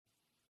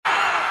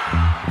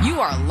You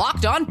are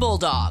Locked On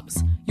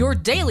Bulldogs, your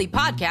daily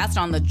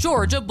podcast on the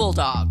Georgia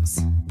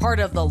Bulldogs. Part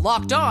of the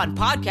Locked On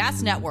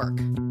Podcast Network,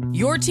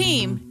 your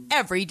team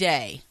every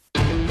day.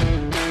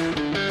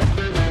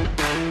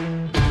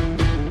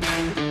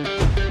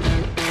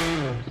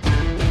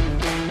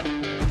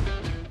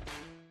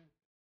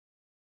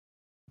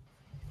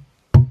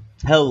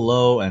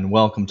 Hello and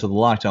welcome to the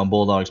Locked On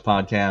Bulldogs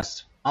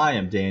podcast. I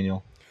am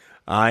Daniel.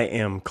 I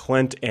am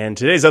Clint, and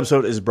today's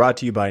episode is brought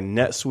to you by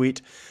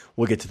NetSuite.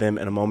 We'll get to them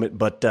in a moment,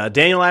 but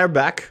Daniel and I are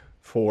back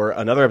for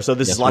another episode.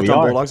 This is Locked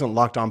On Bulldogs on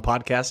Locked On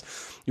Podcast,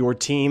 your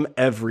team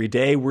every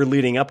day. We're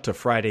leading up to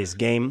Friday's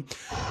game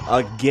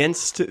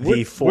against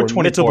the formidable...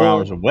 We're 24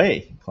 hours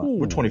away. Clint.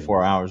 We're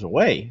 24 hours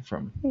away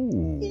from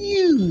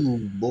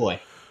you, boy.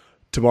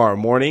 Tomorrow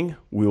morning,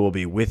 we will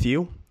be with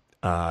you,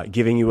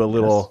 giving you a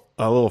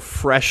little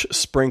fresh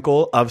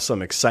sprinkle of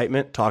some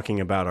excitement, talking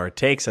about our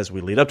takes as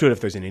we lead up to it. If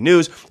there's any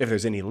news, if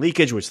there's any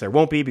leakage, which there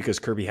won't be because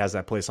Kirby has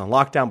that place on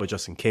lockdown, but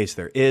just in case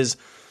there is,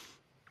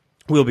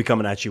 we'll be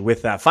coming at you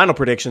with that. Final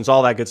predictions,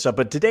 all that good stuff.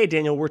 But today,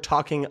 Daniel, we're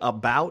talking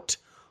about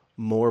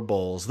more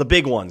bowls, the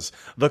big ones,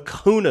 the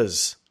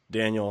Kunas,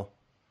 Daniel,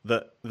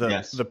 the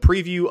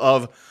preview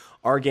of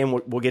our game.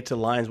 We'll get to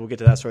lines, we'll get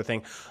to that sort of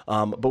thing.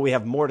 But we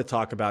have more to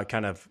talk about,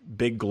 kind of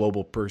big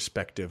global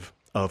perspective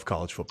of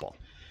college football.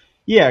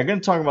 Yeah, we're going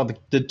to talk about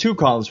the two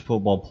college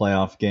football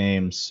playoff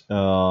games.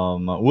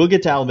 We'll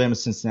get to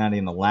Alabama-Cincinnati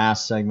in the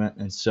last segment,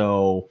 and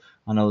so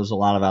I know there's a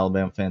lot of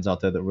Alabama fans out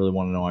there that really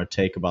want to know our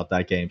take about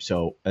that game.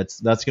 So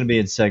that's going to be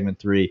in segment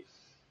 3.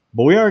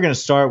 But we are going to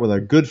start with our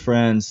good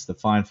friends, the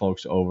fine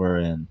folks over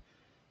in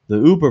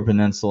the Upper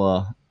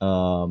Peninsula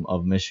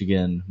of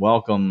Michigan.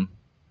 Welcome.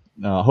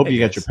 Hope you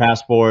got your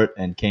passport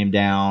and came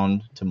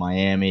down to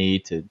Miami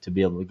to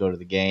be able to go to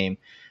the game.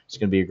 It's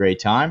going to be a great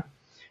time.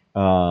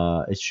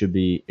 It should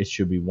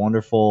be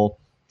wonderful.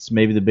 It's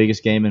maybe the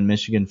biggest game in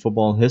Michigan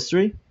football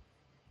history.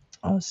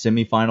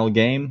 Semifinal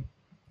game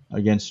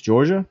against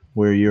Georgia,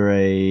 where you're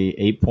a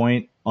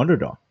 8-point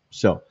underdog.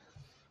 So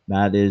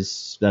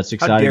that's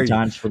exciting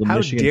times for the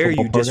Michigan football program.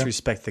 How dare you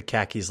disrespect the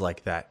Khakis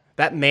like that?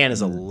 That man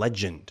is a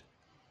legend.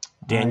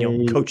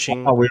 Daniel,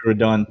 coaching.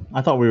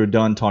 I thought we were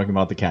done talking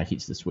about the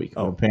Khakis this week.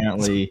 Oh,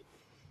 apparently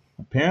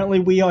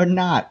we are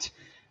not.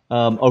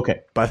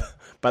 Okay.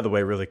 By the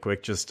way, really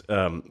quick, just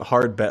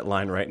hard bet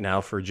line right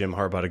now for Jim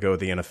Harbaugh to go with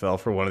the NFL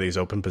for one of these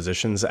open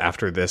positions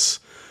after this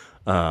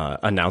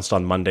announced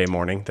on Monday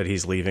morning that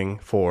he's leaving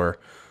for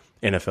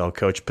NFL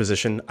coach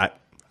position.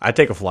 I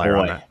take a flyer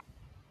on that.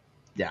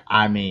 Yeah,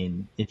 I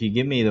mean, if you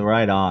give me the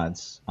right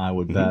odds, I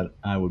would bet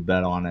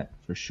on it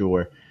for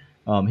sure.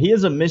 He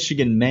is a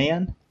Michigan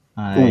man.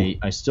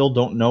 I still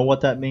don't know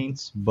what that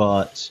means,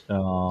 but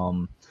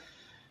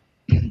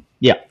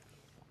yeah.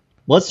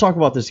 Let's talk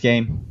about this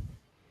game.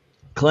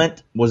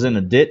 Clint was in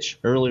a ditch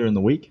earlier in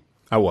the week.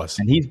 I was.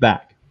 And he's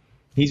back.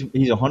 He's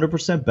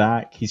 100%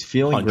 back. He's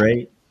feeling 100.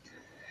 Great.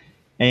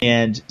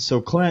 And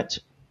so, Clint,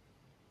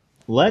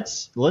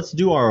 let's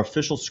do our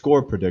official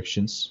score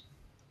predictions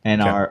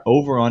and our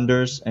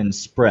over-unders and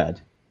spread.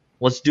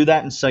 Let's do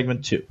that in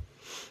segment 2.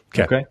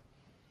 Okay?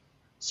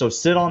 So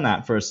sit on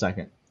that for a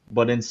second.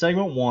 But in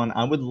segment 1,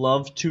 I would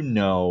love to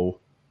know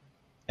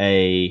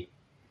a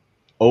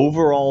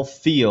overall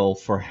feel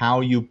for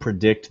how you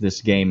predict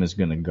this game is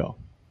going to go.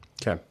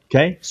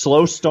 Okay.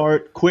 Slow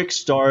start, quick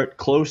start,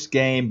 close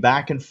game,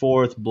 back and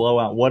forth,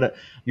 blowout.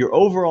 Your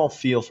overall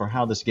feel for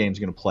how this game is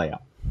going to play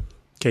out.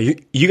 Okay,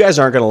 you guys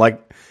aren't going to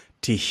like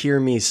to hear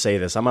me say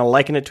this. I'm going to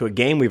liken it to a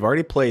game we've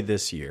already played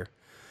this year.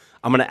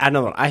 I'm going to add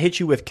another one. I hit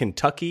you with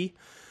Kentucky.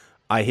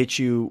 I hit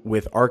you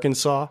with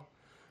Arkansas.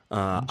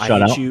 Shut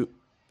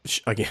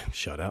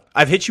out.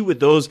 I've hit you with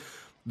those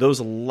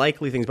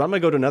likely things, but I'm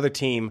going to go to another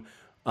team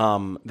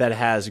that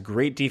has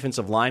great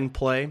defensive line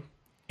play.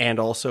 And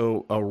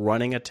also a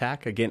running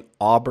attack against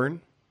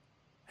Auburn.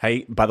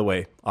 Hey, by the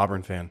way,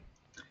 Auburn fan.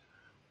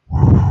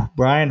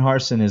 Brian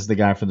Harsin is the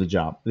guy for the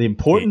job. The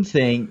important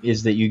thing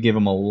is that you give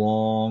him a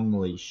long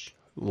leash.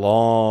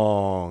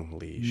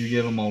 You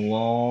give him a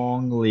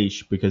long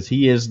leash because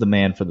he is the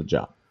man for the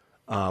job.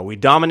 We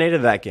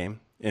dominated that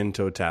game in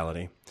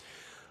totality.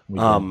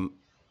 So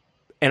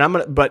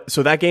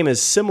that game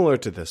is similar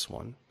to this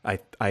one,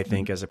 I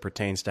think, as it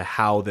pertains to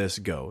how this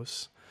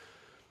goes.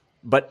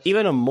 But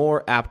even a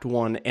more apt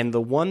one, and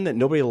the one that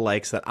nobody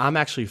likes that I'm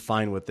actually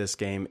fine with this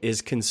game, is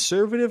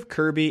conservative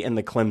Kirby and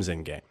the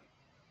Clemson game.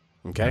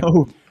 Okay?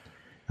 Oh,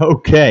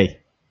 okay.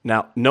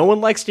 Now, no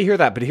one likes to hear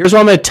that, but here's what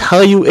I'm going to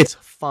tell you. It's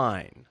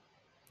fine.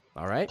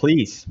 All right?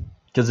 Please,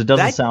 because it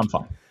doesn't sound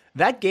fun.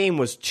 That game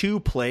was 2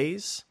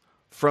 plays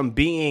from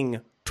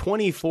being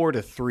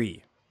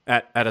 24-3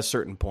 at a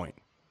certain point,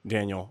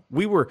 Daniel.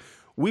 We were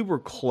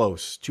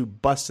close to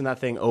busting that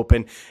thing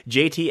open.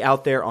 JT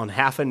out there on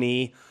half a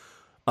knee.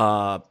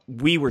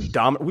 We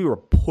were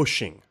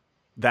pushing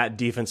that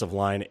defensive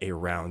line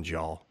around,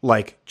 y'all.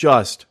 Like,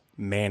 just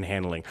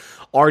manhandling.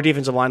 Our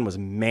defensive line was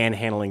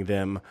manhandling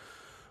them.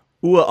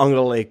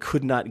 Uiagalelei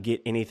could not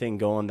get anything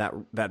going.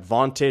 That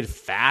vaunted,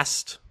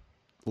 fast,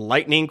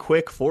 lightning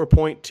quick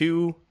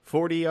 4.2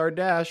 40-yard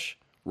dash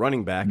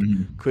running back.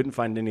 Couldn't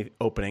find any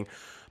opening.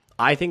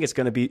 I think it's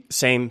going to be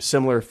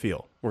similar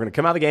feel. We're going to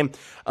come out of the game.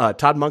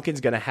 Todd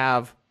Monken's going to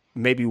have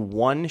maybe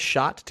one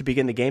shot to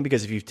begin the game,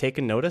 because if you've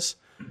taken notice,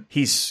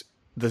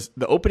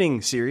 the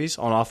opening series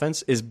on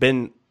offense has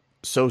been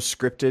so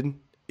scripted.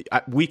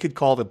 We could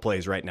call the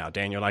plays right now,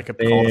 Daniel, and I could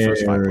call the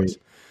first 5 plays.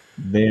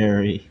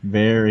 Very,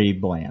 very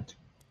bland.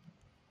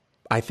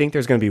 I think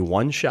there's going to be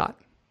one shot.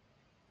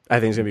 I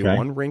think there's going to be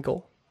one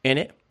wrinkle in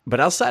it. But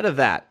outside of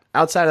that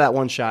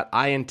one shot,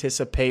 I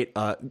anticipate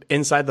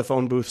inside the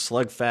phone booth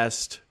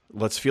slugfest.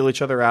 Let's feel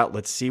each other out.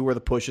 Let's see where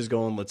the push is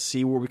going. Let's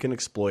see where we can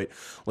exploit.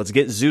 Let's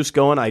get Zeus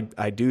going.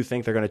 I do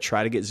think they're going to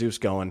try to get Zeus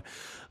going.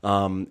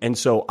 And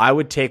so I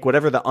would take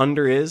whatever the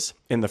under is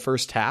in the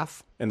first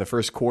half, in the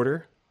first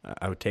quarter.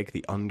 I would take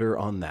the under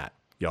on that,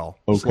 y'all.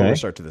 Okay. Slower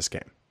start to this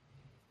game.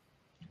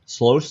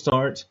 Slow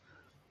start.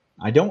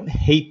 I don't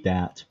hate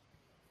that.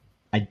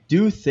 I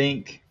do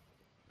think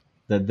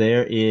that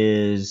there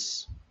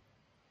is,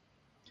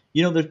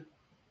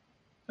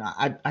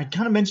 I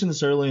kind of mentioned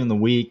this earlier in the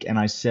week, and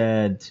I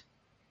said,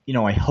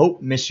 I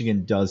hope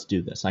Michigan does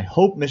do this. I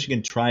hope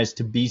Michigan tries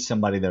to be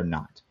somebody they're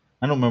not.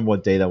 I don't remember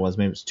what day that was.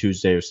 Maybe it was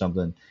Tuesday or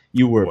something.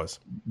 You were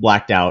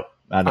blacked out.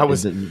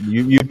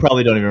 You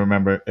probably don't even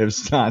remember. It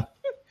was not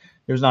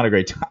a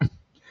great time.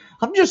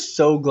 I'm just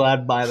so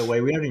glad, by the way,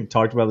 we haven't even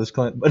talked about this,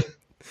 Clint, but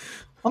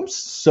I'm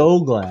so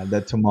glad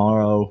that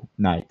tomorrow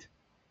night,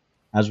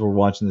 as we're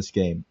watching this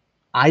game,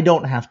 I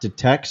don't have to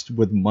text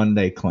with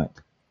Monday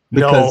Clint.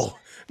 Because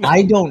no.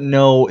 I don't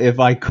know if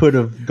I could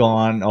have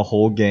gone a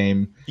whole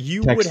game.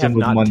 You would have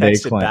not Monday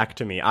texted Clint back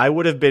to me. I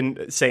would have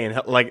been saying,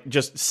 like,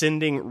 just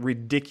sending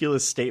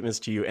ridiculous statements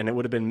to you, and it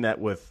would have been met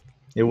with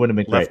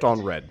left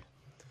on red.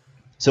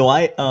 So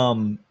I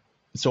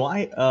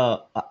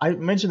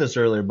mentioned this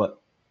earlier, but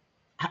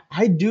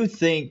I do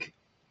think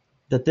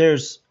that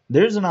there's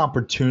an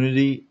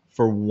opportunity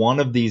for one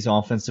of these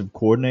offensive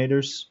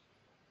coordinators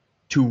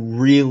to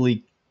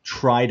really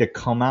try to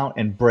come out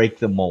and break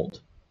the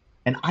mold.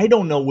 And I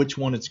don't know which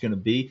one it's going to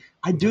be.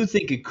 I do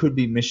think it could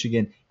be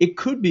Michigan. It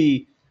could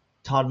be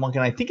Todd Monken.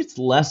 I think it's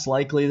less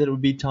likely that it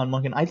would be Todd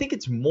Monken. I think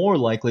it's more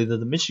likely that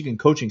the Michigan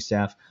coaching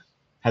staff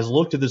has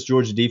looked at this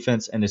Georgia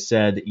defense and has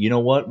said, you know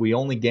what, we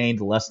only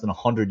gained less than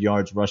 100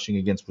 yards rushing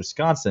against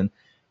Wisconsin.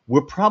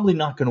 We're probably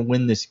not going to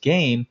win this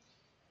game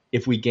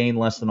if we gain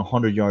less than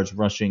 100 yards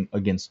rushing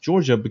against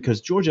Georgia, because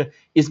Georgia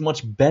is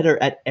much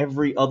better at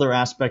every other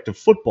aspect of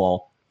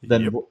football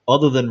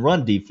other than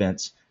run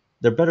defense.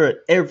 They're better at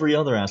every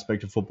other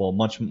aspect of football,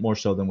 much more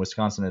so than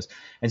Wisconsin is.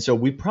 And so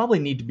we probably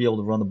need to be able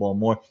to run the ball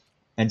more.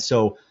 And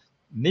so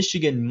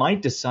Michigan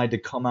might decide to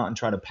come out and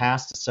try to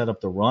pass to set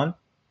up the run.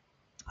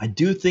 I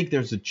do think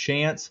there's a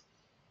chance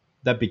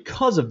that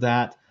because of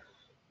that,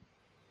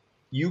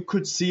 you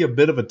could see a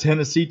bit of a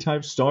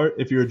Tennessee-type start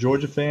if you're a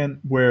Georgia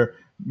fan, where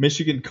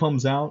Michigan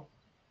comes out,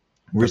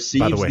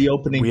 receives the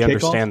opening kickoff. We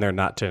understand they're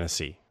not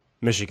Tennessee.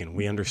 Michigan,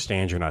 we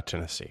understand you're not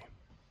Tennessee.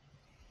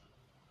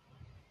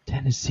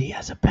 Tennessee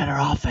has a better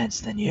offense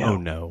than you. Oh,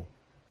 no.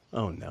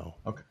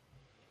 Okay.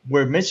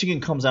 Where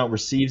Michigan comes out,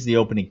 receives the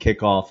opening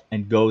kickoff,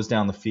 and goes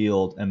down the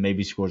field and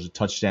maybe scores a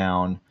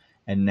touchdown,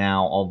 and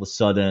now all of a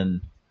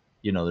sudden,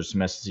 there's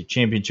some SEC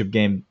championship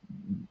game,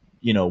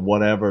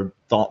 whatever,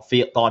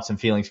 thoughts and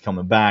feelings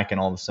coming back,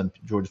 and all of a sudden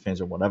Georgia fans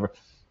or whatever.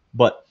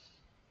 But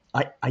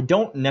I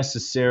don't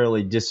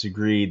necessarily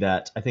disagree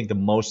that I think the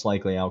most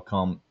likely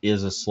outcome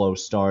is a slow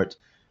start,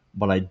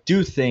 but I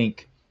do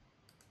think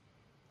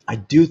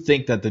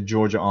that the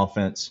Georgia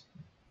offense,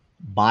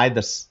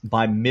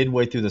 by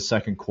midway through the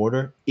second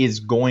quarter, is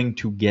going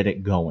to get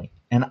it going.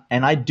 And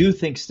I do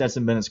think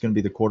Stetson Bennett's going to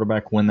be the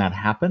quarterback when that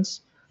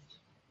happens.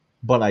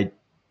 But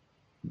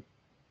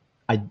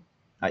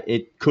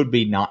it could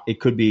be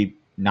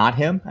not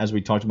him, as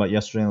we talked about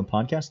yesterday on the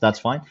podcast. That's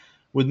fine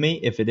with me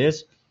if it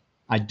is.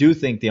 I do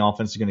think the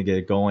offense is going to get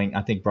it going.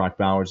 I think Brock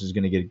Bowers is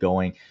going to get it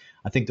going.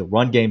 I think the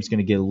run game is going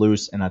to get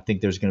loose, and I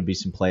think there's going to be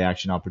some play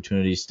action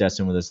opportunities,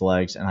 Stetson with his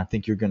legs, and I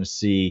think you're going to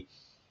see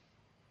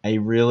a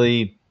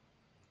really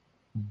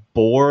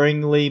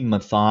boringly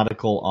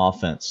methodical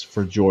offense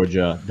for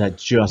Georgia that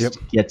just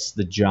gets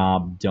the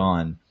job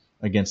done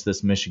against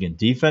this Michigan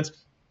defense.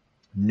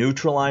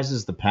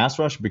 Neutralizes the pass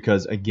rush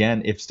because,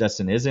 again, if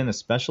Stetson is in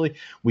especially,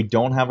 we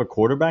don't have a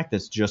quarterback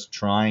that's just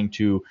trying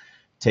to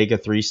take a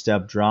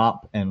three-step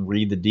drop and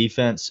read the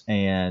defense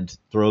and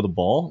throw the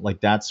ball.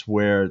 Like, that's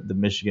where the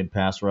Michigan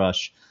pass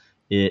rush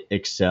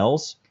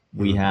excels.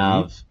 We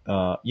have,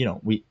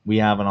 we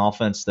have an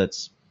offense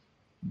that's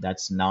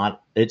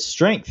not its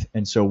strength,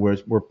 and so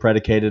we're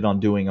predicated on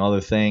doing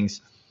other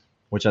things,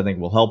 which I think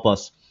will help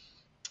us.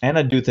 And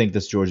I do think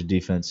this Georgia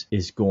defense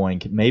is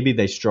maybe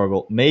they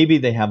struggle, maybe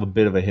they have a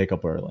bit of a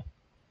hiccup early,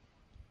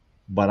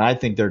 but I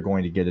think they're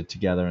going to get it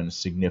together in a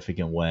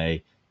significant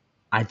way.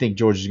 I think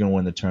Georgia's going to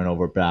win the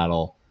turnover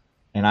battle,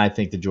 and I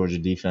think the Georgia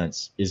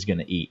defense is going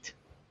to eat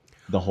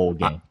the whole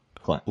game.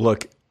 Clint.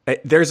 Look,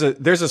 there's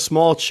a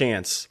small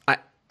chance. I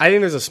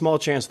think there's a small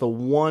chance the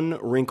one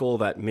wrinkle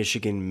that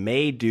Michigan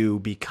may do,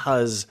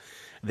 because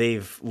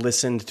they've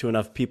listened to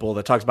enough people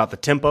that talks about the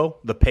tempo,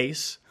 the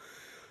pace.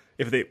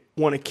 if they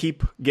want to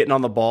keep getting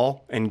on the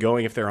ball and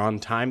going, if they're on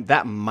time,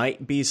 that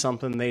might be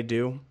something they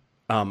do.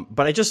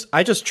 But I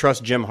just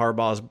trust Jim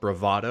Harbaugh's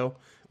bravado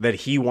that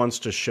he wants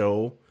to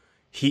show.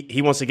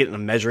 He wants to get in a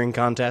measuring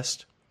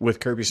contest with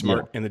Kirby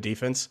Smart in the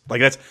defense. Like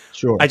that's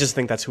sure. I just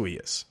think that's who he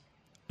is.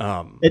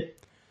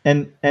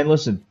 And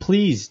listen,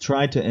 please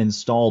try to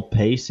install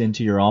pace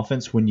into your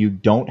offense when you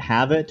don't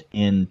have it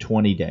in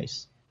 20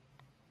 days.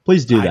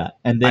 Please do that,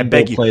 and then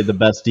go play the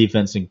best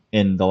defense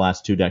in the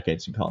last 2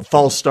 decades in college.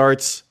 False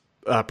starts,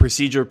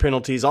 procedure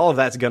penalties, all of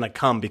that's going to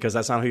come because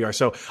that's not who you are.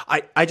 So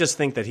I just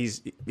think that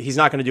he's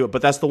not going to do it.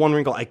 But that's the one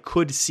wrinkle I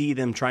could see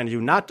them trying to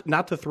do,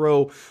 not to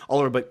throw all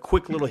over, but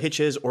quick little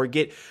hitches or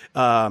get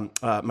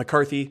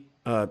McCarthy,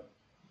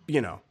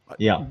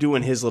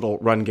 doing his little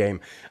run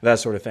game, that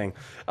sort of thing.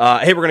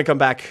 Hey, we're going to come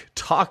back,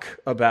 talk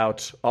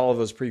about all of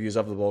those previews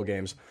of the bowl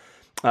games.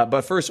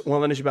 But first, I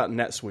want to let you about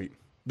NetSuite.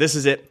 This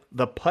is it,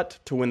 the putt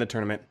to win the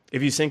tournament.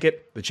 If you sink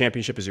it, the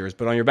championship is yours.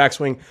 But on your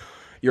backswing,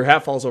 your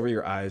hat falls over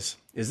your eyes.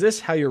 Is this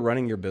how you're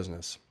running your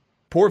business?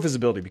 Poor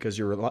visibility because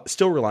you're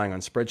still relying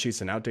on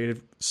spreadsheets and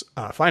outdated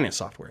finance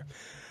software.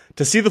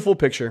 To see the full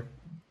picture,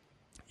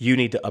 you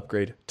need to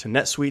upgrade to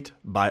NetSuite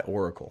by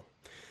Oracle.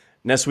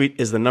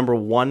 NetSuite is the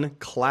 #1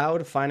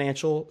 cloud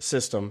financial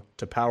system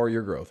to power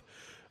your growth.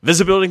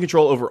 Visibility and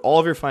control over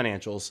all of your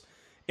financials,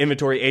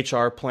 inventory,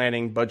 HR,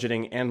 planning,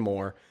 budgeting, and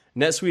more.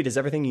 NetSuite is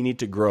everything you need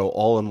to grow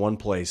all in one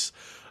place.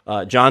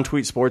 John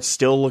Tweet Sports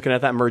still looking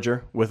at that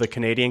merger with a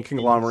Canadian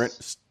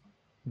conglomerate.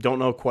 Don't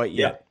know quite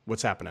yet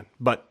what's happening,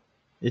 but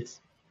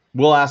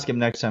we'll ask him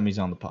next time he's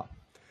on the pod.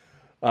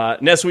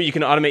 NetSuite, you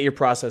can automate your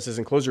processes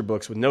and close your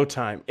books in no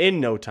time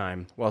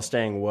while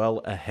staying well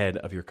ahead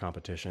of your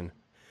competition.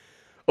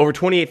 Over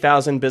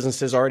 28,000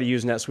 businesses already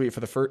use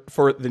NetSuite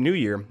for the new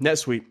year.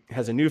 NetSuite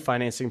has a new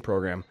financing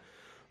program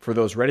for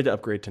those ready to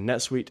upgrade to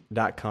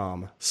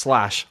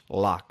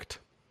netsuite.com/locked.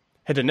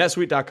 Head to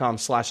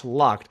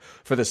netsuite.com/locked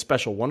for this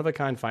special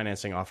one-of-a-kind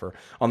financing offer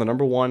on the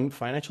 #1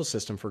 financial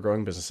system for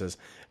growing businesses,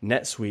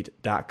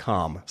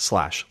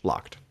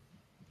 netsuite.com/locked.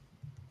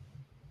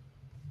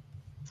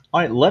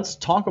 All right, let's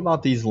talk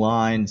about these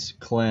lines,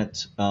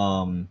 Clint.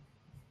 We're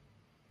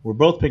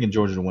both picking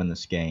Georgia to win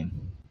this game.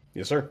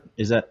 Yes, sir.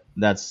 Is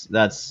that's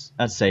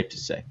safe to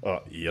say?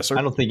 Yes, sir.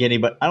 I don't think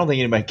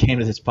anybody came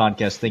to this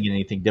podcast thinking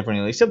anything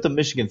differently, except the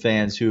Michigan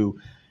fans who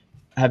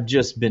have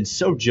just been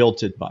so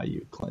jilted by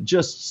you, Clint.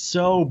 Just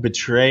so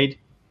betrayed.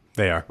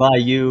 They are by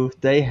you.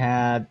 They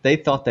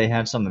thought they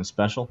had something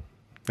special.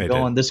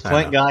 This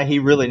Clint guy, he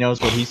really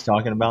knows what he's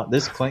talking about.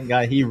 This Clint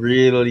guy, he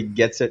really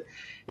gets it.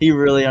 He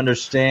really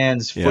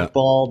understands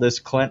football. This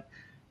Clint.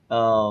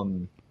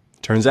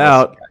 Turns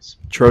out,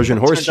 Trojan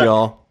horse,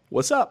 y'all.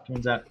 What's up?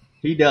 Turns out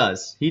he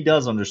does. He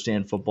does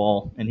understand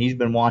football, and he's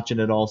been watching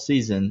it all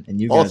season. And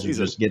you guys are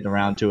just getting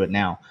around to it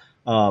now.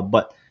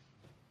 But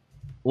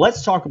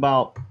let's talk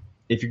about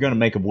if you're going to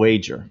make a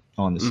wager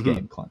on this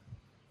game, Clint.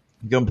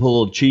 You're going to put a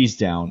little cheese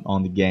down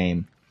on the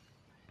game.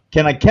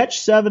 Can I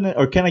catch 7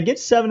 or can I get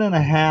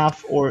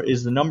 7.5, or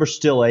is the number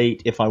still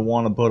 8 if I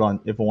want to bet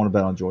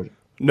on Georgia?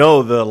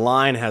 No, the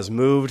line has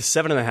moved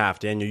 7.5.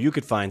 Daniel, you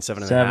could find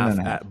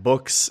 7.5 at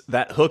books.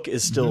 That hook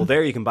is still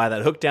there. You can buy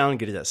that hook down,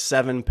 get it at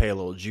 7, pay a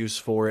little juice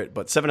for it,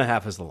 but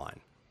 7.5 is the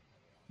line.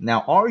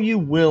 Now, are you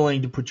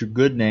willing to put your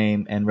good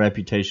name and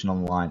reputation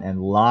on the line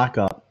and lock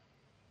up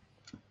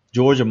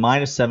Georgia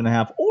minus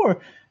 7.5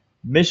 or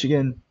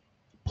Michigan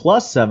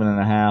plus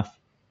 7.5?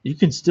 You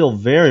can still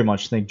very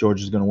much think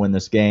Georgia's going to win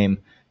this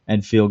game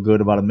and feel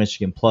good about a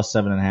Michigan plus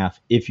 7.5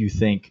 if you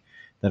think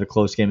that a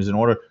close game is in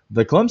order.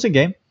 The Clemson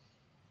game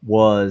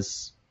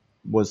was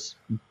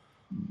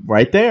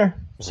right there.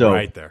 So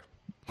right there.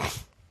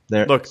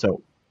 Look,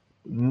 so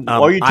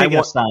are you taking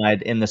a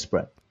side in the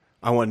spread?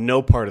 I want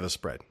no part of the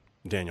spread,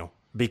 Daniel,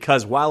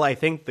 because while I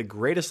think the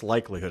greatest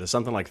likelihood is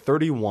something like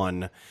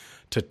 31-10,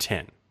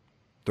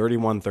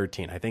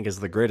 31-13, I think is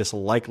the greatest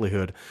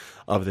likelihood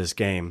of this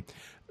game.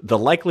 The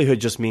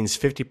likelihood just means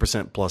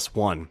 50% plus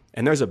 1.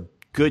 And there's a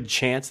good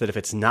chance that if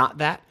it's not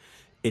that,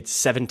 it's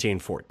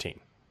 17-14.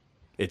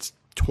 It's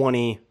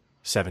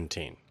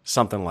 20-17,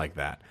 something like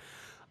that.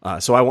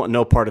 So I want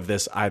no part of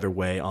this either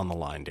way on the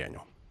line,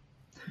 Daniel.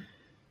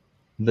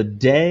 The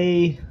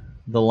day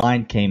the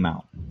line came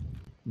out,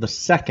 the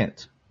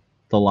second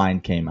the line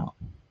came out,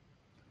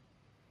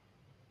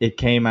 it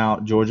came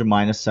out Georgia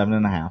minus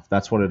 7.5.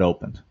 That's what it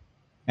opened.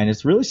 And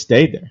it's really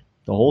stayed there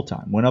the whole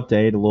time. Went up to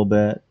 8 a little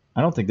bit. I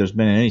don't think there's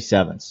been any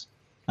 7s.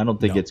 I don't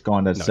think it's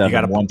gone to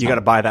 7 one time. You got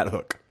to buy that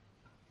hook.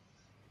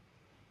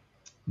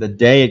 The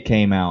day it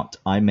came out,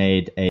 I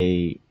made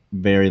a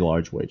very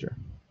large wager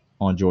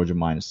on Georgia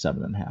minus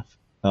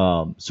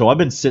 7.5. So I've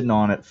been sitting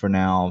on it for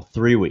now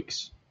 3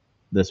 weeks,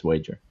 this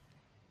wager.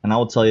 And I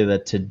will tell you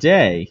that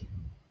today,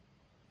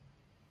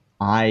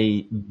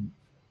 I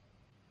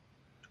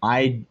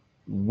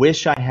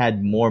wish I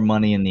had more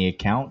money in the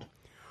account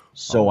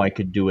so I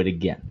could do it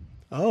again.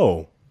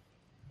 Oh.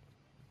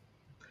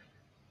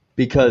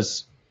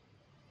 Because,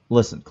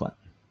 listen, Clint.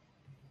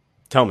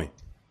 Tell me.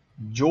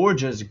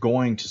 Georgia's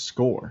going to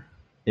score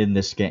in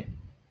this game.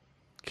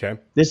 Okay.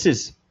 This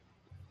is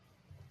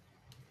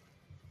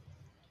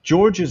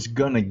Georgia's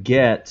going to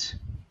get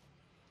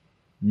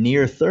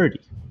near 30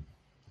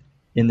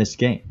 in this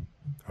game.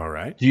 All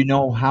right. Do you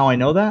know how I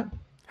know that?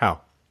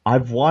 How?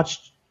 I've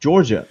watched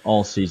Georgia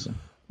all season.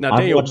 Now, I've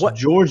Daniel, watched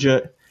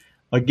Georgia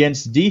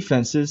against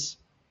defenses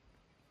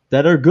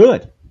that are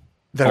good.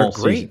 That are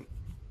great. Season.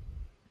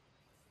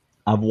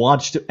 I've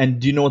watched, and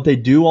do you know what they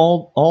do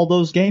all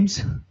those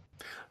games?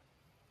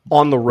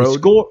 On the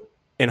road,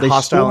 in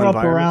hostile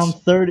environments.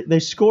 They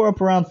score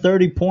up around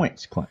 30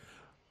 points, Clint.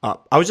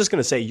 I was just going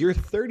to say, your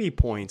 30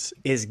 points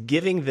is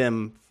giving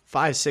them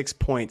 5-6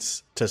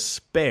 points to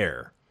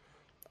spare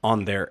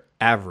on their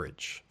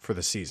average for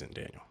the season,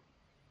 Daniel.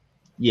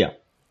 Yeah.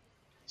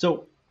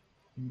 So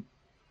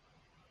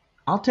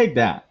I'll take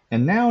that.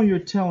 And now you're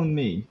telling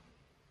me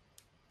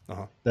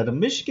that a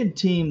Michigan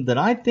team that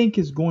I think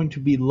is going to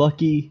be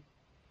lucky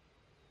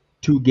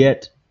to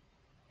get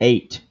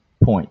 8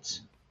 points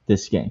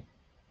this game.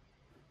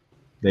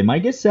 They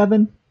might get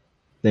 7.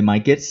 They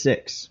might get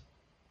 6.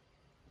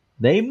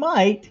 They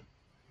might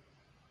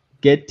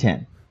get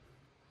 10.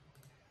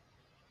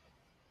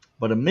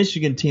 But a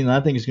Michigan team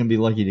that I think is going to be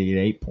lucky to get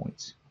 8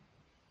 points.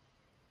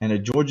 And a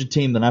Georgia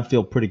team that I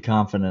feel pretty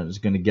confident is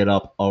going to get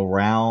up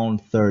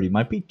around 30.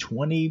 Might be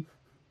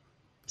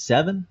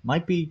 27.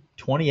 Might be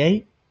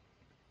 28.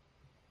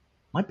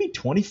 Might be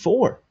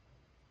 24.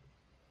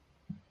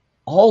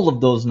 All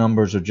of those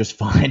numbers are just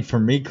fine for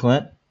me,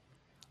 Clint.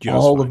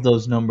 All of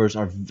those numbers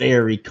are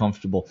very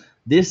comfortable.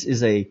 This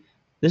is a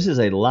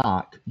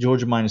lock.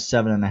 Georgia minus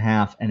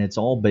 7.5, and it's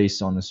all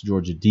based on this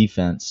Georgia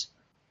defense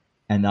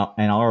and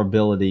our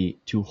ability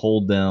to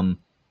hold them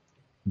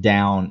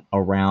down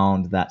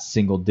around that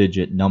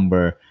single-digit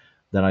number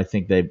that I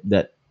think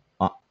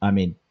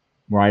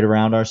right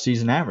around our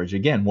season average.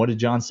 Again, what did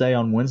John say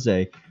on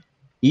Wednesday?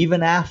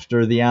 Even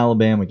after the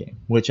Alabama game,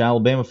 which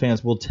Alabama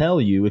fans will tell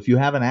you, if you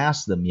haven't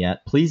asked them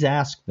yet, please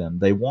ask them.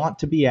 They want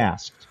to be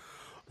asked.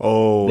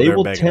 Oh, they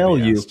will tell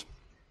you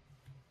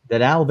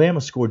that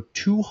Alabama scored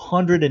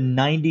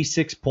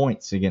 296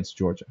 points against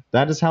Georgia.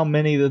 That is how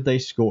many that they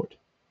scored.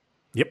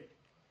 Yep.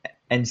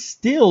 And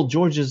still,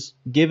 Georgia's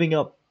giving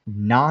up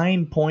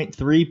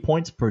 9.3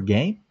 points per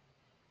game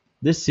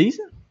this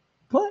season.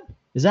 Clint,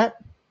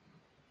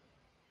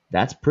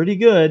 that's pretty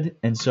good.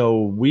 And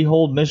so we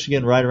hold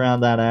Michigan right around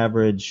that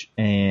average,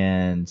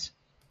 and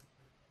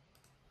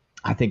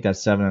I think that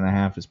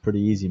 7.5 is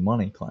pretty easy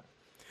money, Clint.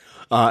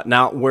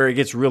 Now, where it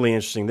gets really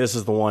interesting, this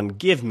is the one.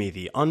 Give me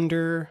the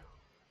under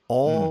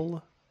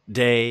all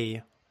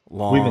day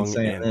long. We've been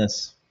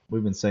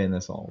saying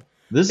this all.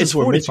 This is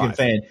where 45. Michigan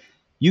fan,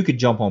 you could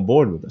jump on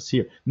board with us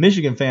here.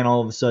 Michigan fan, all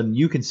of a sudden,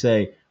 you can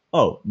say,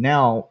 "Oh,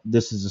 now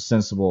this is a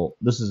sensible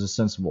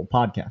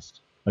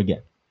podcast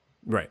again."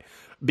 Right.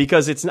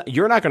 Because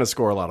you're not going to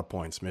score a lot of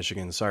points,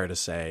 Michigan. Sorry to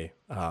say,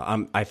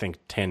 I think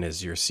 10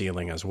 is your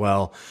ceiling as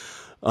well.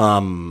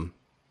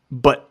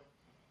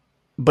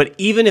 But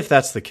even if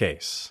that's the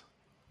case,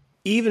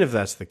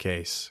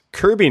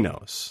 Kirby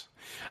knows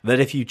that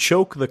if you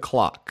choke the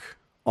clock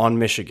on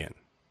Michigan,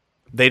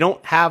 they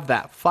don't have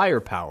that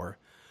firepower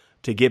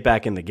to get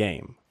back in the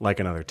game like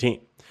another team.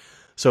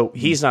 So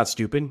he's not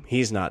stupid.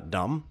 He's not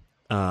dumb.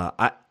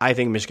 I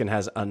think Michigan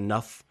has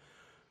enough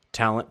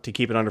talent to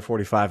keep it under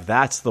 45.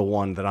 That's the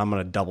one that I'm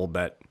going to double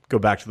bet, go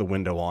back to the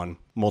window on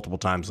multiple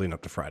times leading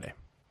up to Friday.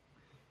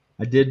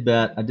 I did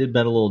bet a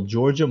little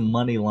Georgia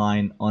money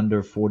line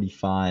under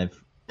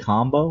 45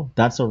 combo.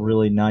 That's a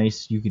really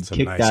nice. You can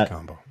kick that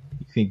combo.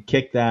 You can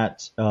kick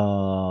that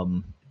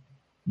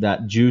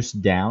that juice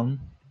down,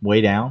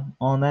 way down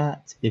on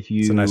that. It's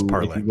a nice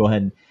parlay. If you go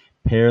ahead and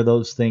pair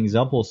those things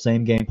up,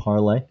 same game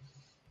parlay.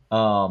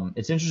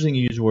 It's interesting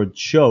you use the word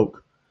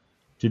choke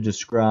to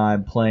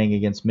describe playing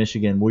against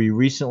Michigan. Were you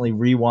recently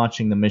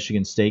rewatching the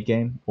Michigan State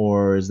game,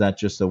 or is that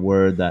just a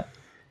word that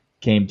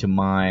came to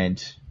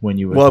mind when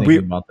you were thinking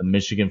about the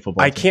Michigan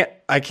football team?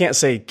 I can't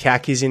say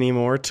khakis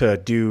anymore to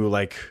do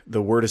like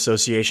the word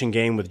association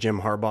game with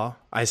Jim Harbaugh.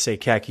 I say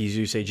khakis,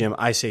 you say Jim.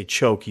 I say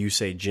choke, you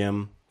say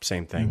Jim.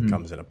 Same thing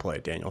comes into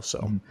play, Daniel.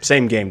 So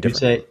same game,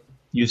 different.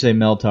 You say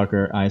Mel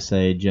Tucker, I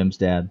say Jim's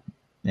dad,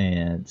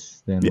 and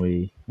then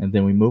we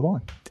move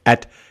on.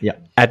 At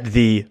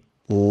the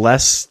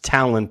less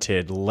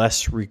talented,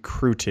 less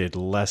recruited,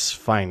 less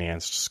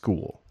financed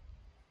school.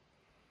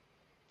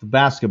 The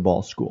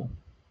basketball school.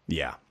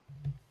 Yeah.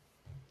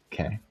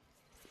 Okay.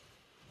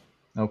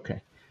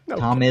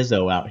 Tom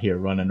Izzo out here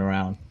running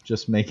around,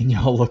 just making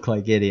y'all look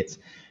like idiots.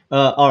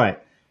 All right.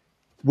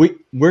 We're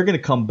going to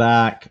come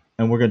back,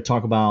 and we're going to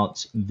talk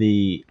about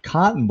the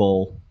Cotton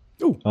Bowl.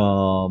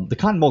 The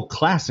Cotton Bowl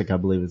Classic, I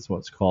believe is what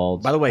it's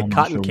called. By the way,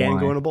 cotton can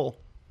go in a bowl.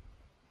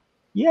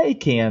 Yeah,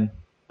 it can.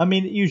 I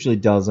mean, it usually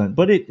doesn't,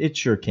 but it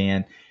sure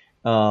can.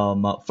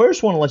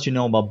 First, want to let you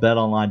know about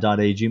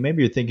betonline.ag.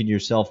 Maybe you're thinking to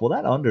yourself, well,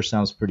 that under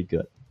sounds pretty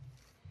good.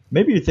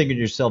 Maybe you're thinking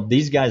to yourself,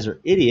 these guys are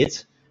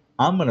idiots.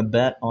 I'm going to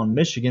bet on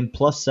Michigan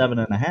plus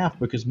 7.5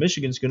 because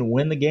Michigan's going to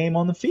win the game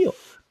on the field.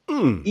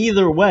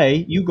 Either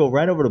way, you go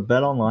right over to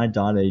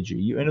betonline.ag.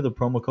 You enter the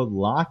promo code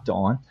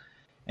LOCKEDON,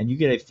 and you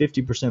get a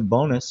 50%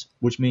 bonus,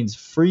 which means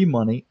free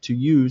money to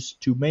use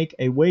to make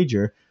a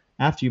wager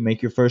after you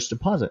make your first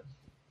deposit.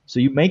 So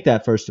you make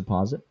that first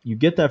deposit, you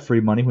get that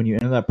free money when you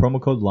enter that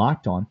promo code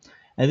Locked On,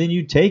 and then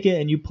you take it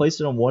and you place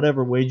it on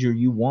whatever wager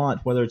you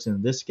want, whether it's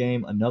in this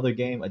game, another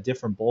game, a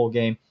different bowl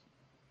game,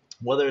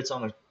 whether it's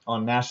on a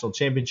national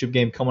championship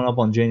game coming up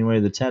on January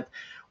the 10th,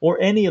 or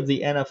any of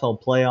the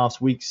NFL playoffs,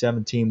 Week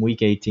 17,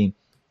 Week 18,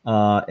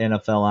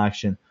 NFL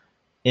action,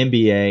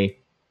 NBA,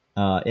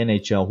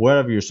 NHL,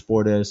 wherever your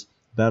sport is.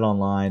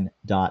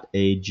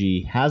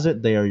 BetOnline.ag has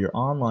it. They are your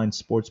online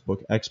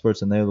sportsbook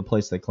experts, and they are the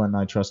place that Clint and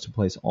I trust to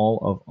place all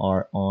of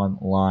our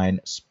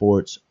online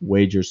sports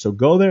wagers. So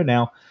go there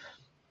now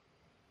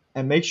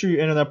and make sure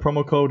you enter that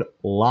promo code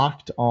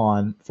Locked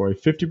On for a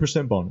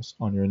 50% bonus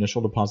on your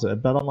initial deposit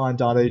at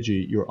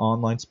BetOnline.ag, your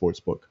online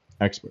sportsbook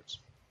experts.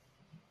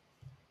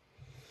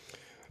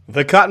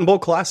 The Cotton Bowl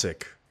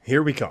Classic.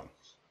 Here we come.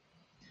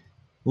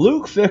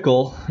 Luke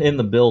Fickell in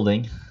the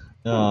building.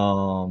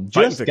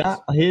 Just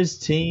got his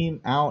team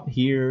out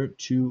here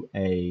to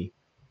a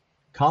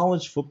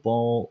college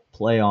football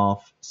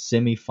playoff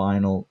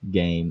semifinal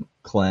game,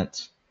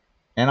 Clint.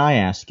 And I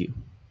ask you,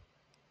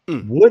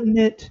 wouldn't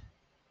it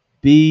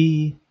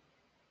be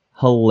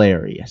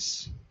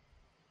hilarious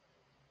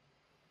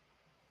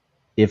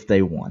if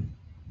they won?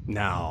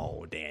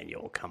 No,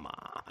 Daniel, come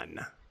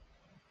on.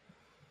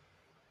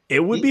 It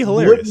would be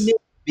hilarious. Wouldn't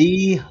it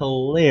be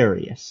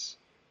hilarious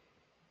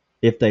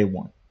if they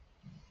won?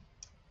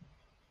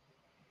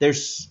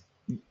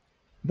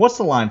 What's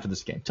the line for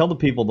this game? Tell the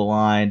people the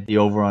line, the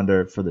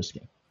over-under for this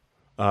game.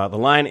 The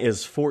line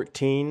is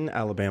 14.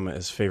 Alabama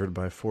is favored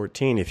by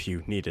 14 if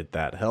you needed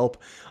that help.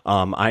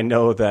 I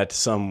know that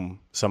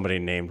somebody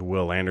named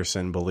Will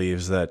Anderson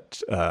believes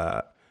that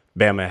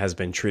Bama has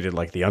been treated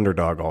like the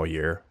underdog all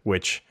year,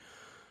 which,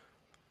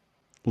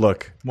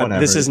 look,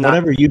 this is not...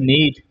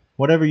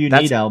 Whatever you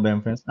need,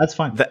 Alabama fans, that's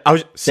fine. I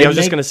was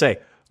just going to say,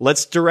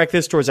 let's direct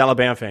this towards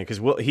Alabama fan because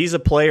he's a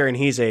player and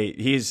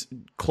he's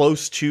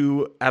close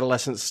to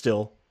adolescence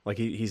still. Like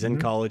he's in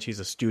college, he's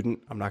a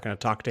student. I'm not going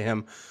to talk to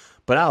him,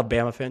 but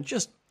Alabama fan,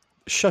 just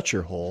shut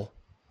your hole,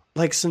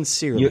 like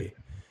sincerely,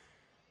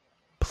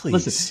 please.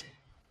 Listen,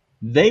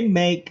 they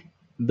make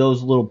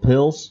those little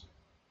pills,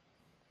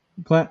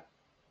 Clint.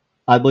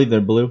 I believe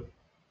they're blue.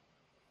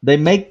 They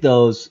make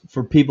those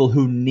for people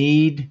who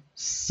need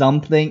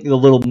something, a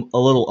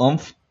little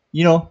oomph.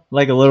 You know,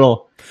 like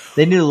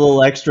they need a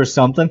little extra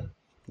something.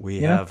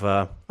 We have,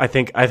 I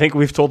think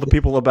we've told the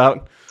people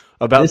about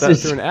that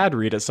through an ad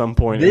read at some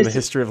point in the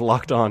history of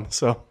Locked On.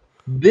 So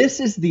this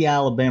is the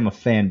Alabama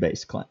fan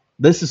base, Clint.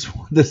 This is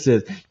what this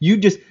is. You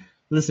just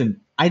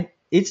listen.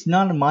 It's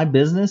none of my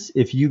business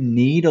if you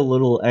need a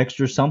little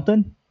extra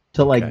something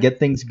to get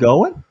things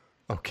going.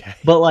 Okay,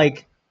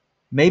 but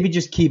maybe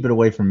just keep it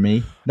away from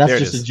me. That's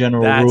just a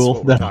general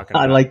rule that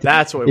I like.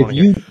 That's what we want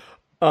to hear.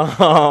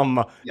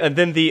 And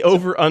then the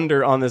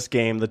over-under on this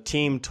game, the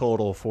team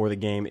total for the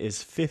game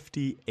is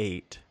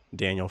 58.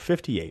 Daniel,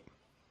 58.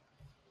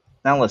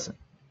 Now listen,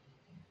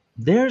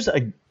 here's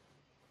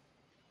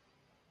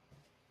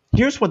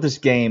what this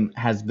game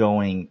has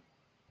going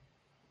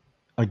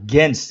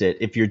against it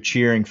if you're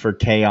cheering for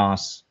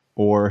chaos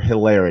or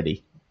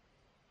hilarity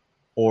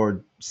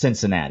or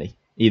Cincinnati,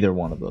 either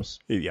one of those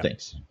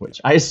things,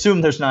 which I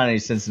assume there's not any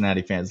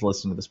Cincinnati fans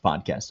listening to this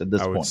podcast at this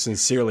point. I would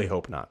sincerely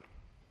hope not.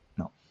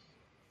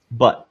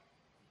 But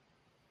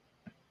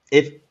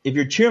if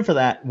you're cheering for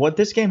that, what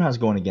this game has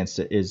going against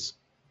it is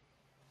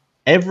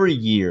every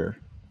year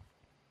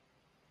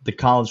the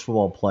college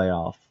football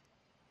playoff,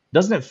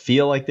 doesn't it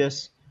feel like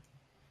this,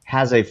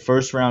 has a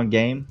first round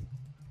game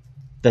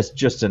that's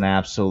just an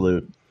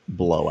absolute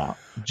blowout.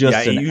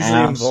 Just an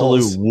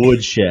absolute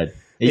woodshed.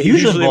 It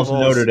usually involves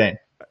Notre Dame.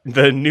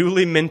 The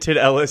newly minted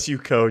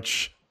LSU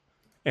coach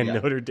and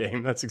Notre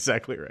Dame. That's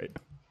exactly right.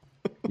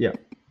 Yeah.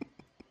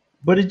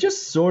 But it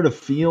just sort of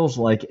feels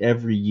like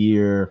every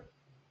year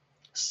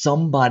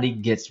somebody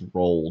gets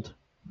rolled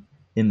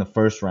in the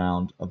first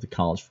round of the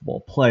college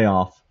football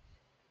playoff.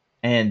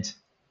 And,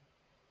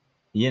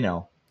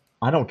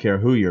 I don't care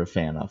who you're a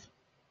fan of.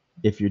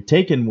 If you're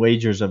taking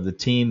wagers of the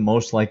team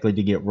most likely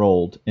to get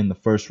rolled in the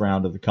first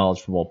round of the college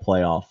football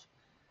playoff,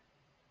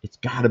 it's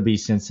got to be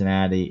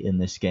Cincinnati in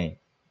this game.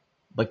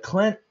 But,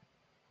 Clint,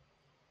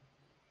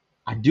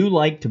 I do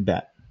like to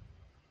bet.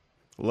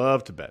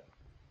 Love to bet.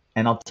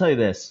 And I'll tell you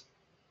this.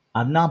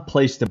 I've not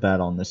placed a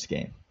bet on this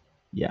game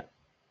yet.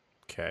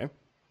 Okay.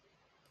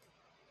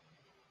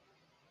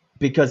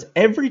 Because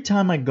every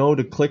time I go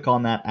to click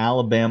on that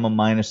Alabama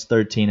minus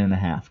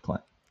 13.5,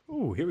 Clint.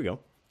 Ooh, here we go.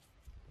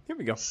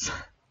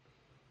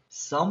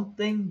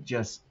 Something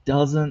just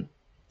doesn't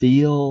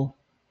feel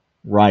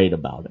right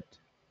about it.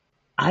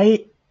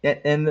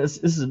 And this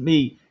is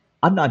me.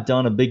 I've not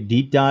done a big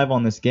deep dive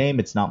on this game.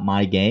 It's not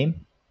my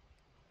game.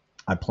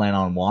 I plan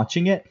on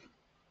watching it.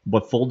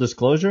 But full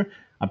disclosure,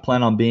 I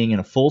plan on being in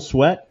a full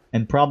sweat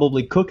and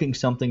probably cooking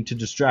something to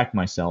distract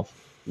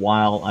myself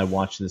while I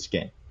watch this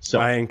game. So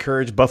I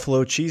encourage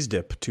buffalo cheese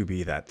dip to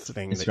be that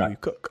thing that you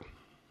cook.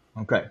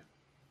 Okay.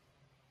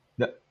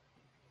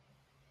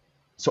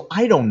 So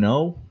I don't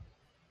know,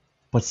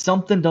 but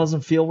something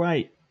doesn't feel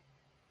right.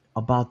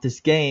 about this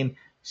game.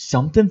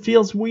 Something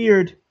feels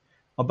weird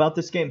about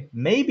this game.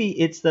 Maybe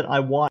it's that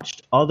I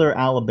watched other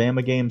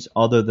Alabama games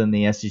other than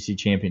the SEC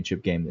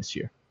championship game this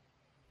year.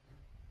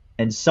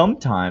 And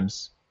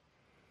sometimes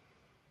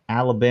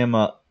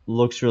Alabama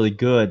looks really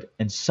good,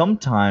 and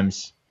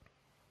sometimes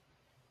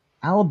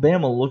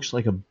Alabama looks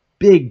like a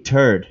big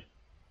turd.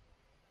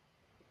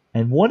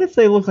 And what if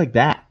they look like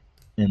that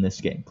in this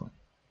game, Clint?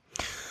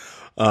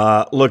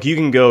 Look, you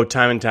can go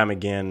time and time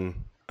again.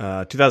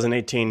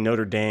 2018,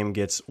 Notre Dame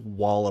gets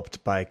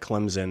walloped by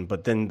Clemson,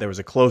 but then there was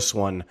a close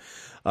one,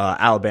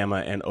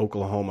 Alabama and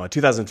Oklahoma.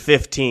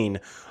 2015,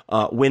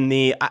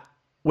 when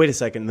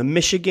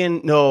Michigan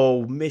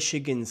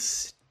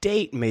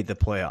State made the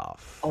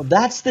playoff. Oh,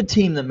 that's the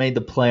team that made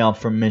the playoff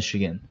from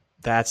Michigan.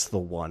 That's the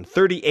one.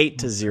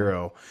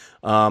 38-0.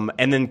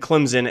 And then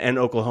Clemson and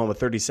Oklahoma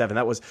 37.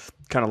 That was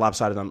kind of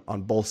lopsided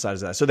on both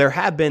sides of that. So there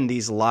have been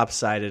these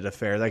lopsided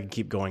affairs. I can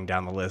keep going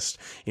down the list.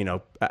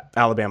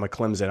 Alabama,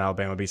 Clemson,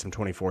 Alabama beats them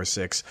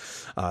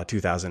 24-6,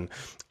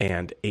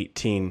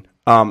 2018.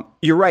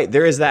 You're right.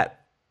 There is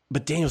that.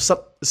 But Daniel,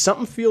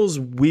 something feels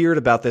weird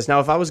about this. Now,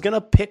 if I was going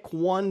to pick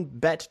one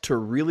bet to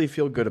really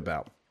feel good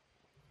about,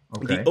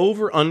 the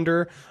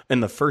over-under in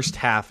the first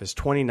half is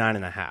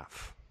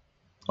 29.5.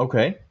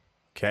 Okay.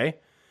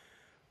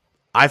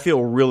 I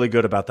feel really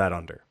good about that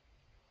under.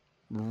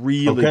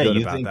 Really good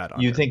about that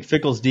under. You think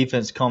Fickell's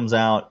defense comes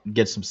out and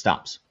gets some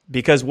stops?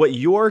 Because what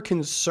you're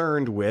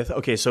concerned with,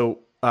 so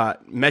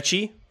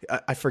Mechie,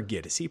 I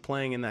forget, is he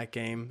playing in that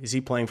game? Is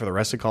he playing for the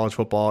rest of college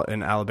football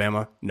in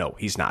Alabama? No,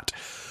 he's not.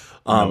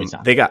 No, he's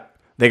not. They got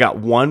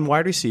one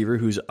wide receiver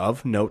who's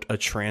of note, a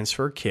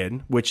transfer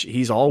kid, which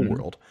he's all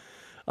world.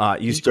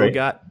 He's still great.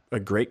 Got a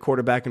great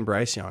quarterback in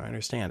Bryce Young, I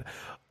understand.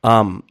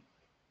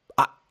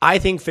 I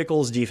think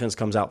Fickell's defense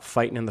comes out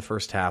fighting in the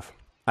first half.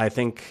 I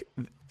think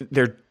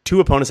they're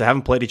two opponents that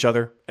haven't played each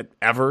other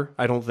ever,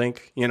 I don't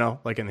think,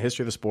 like in the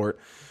history of the sport.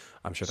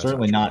 I'm sure that's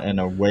certainly not in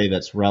a way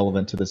that's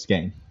relevant to this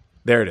game.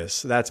 There it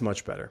is. That's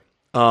much better.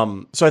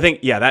 So I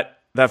think,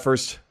 that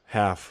first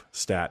half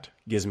stat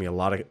gives me a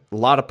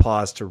lot of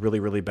pause to really,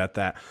 really bet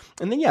that.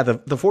 And then,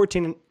 the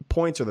 14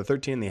 points or the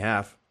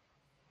 13.5,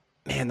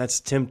 man, that's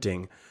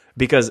tempting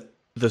because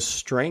the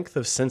strength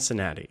of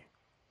Cincinnati.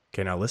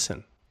 Okay, now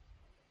listen.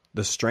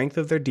 The strength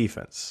of their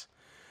defense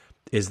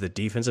is the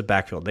defensive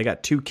backfield. They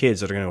got two kids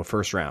that are going to go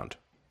first round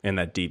in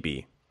that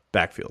DB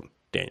backfield,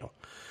 Daniel.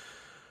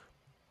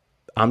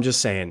 I'm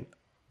just saying,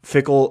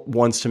 Fickell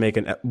wants to make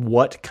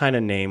what kind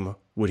of name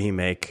would he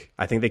make?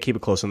 I think they keep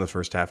it close in the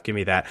first half. Give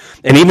me that.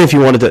 And even if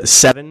you wanted to,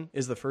 7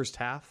 is the first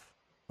half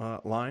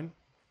line.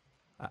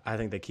 I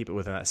think they keep it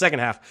within that. Second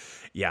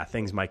half,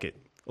 things might get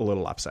a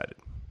little lopsided.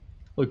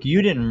 Look,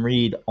 you didn't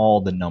read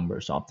all the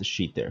numbers off the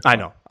sheet there. I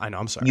know.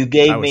 I'm sorry. You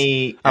gave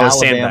me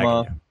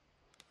Alabama.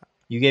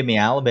 You gave me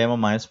Alabama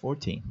minus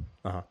 14.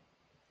 Uh-huh.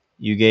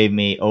 You gave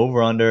me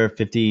over under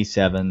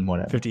 57,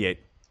 whatever. 58.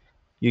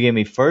 You gave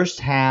me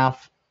first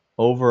half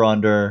over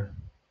under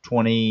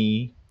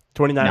 20.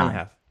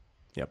 29.5.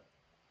 Yep.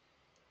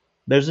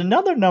 There's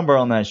another number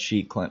on that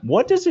sheet, Clint.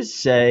 What does it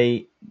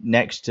say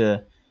next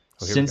to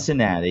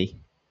Cincinnati?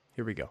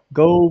 Here we go.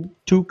 Go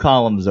 2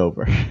 columns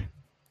over.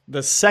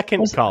 The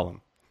second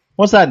column.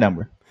 What's that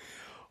number?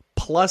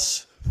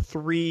 Plus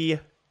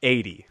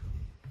 380.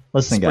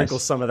 Listen, Sprinkle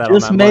guys. Some of that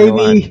on that money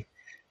line.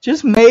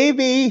 Just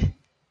maybe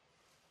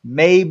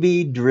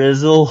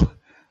drizzle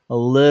a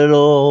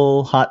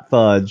little hot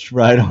fudge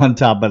right on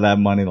top of that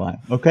money line.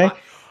 Okay?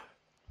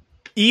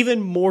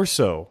 Even more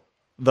so,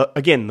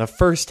 the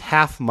first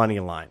half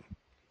money line.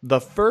 The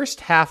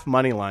first half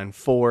money line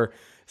for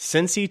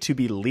Cincy to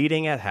be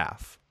leading at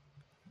half.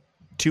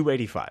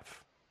 285.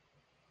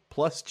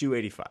 Plus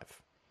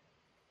 285.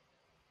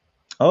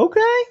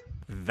 Okay.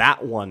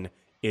 That one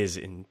is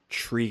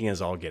intriguing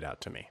as all get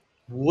out to me.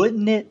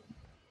 Wouldn't it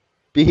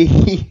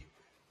be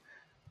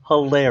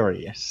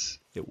hilarious?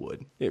 It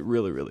would. It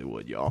really, really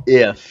would, y'all.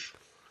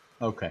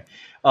 Okay.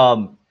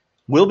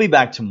 We'll be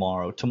back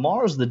tomorrow.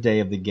 Tomorrow's the day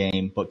of the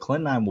game, but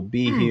Clint and I will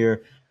be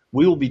here.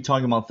 We will be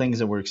talking about things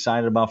that we're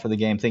excited about for the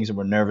game, things that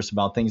we're nervous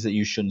about, things that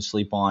you shouldn't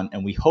sleep on,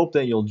 and we hope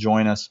that you'll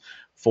join us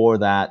for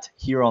that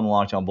here on the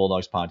Locked On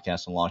Bulldogs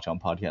podcast and Locked On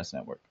Podcast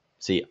Network.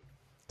 See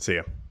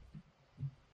ya.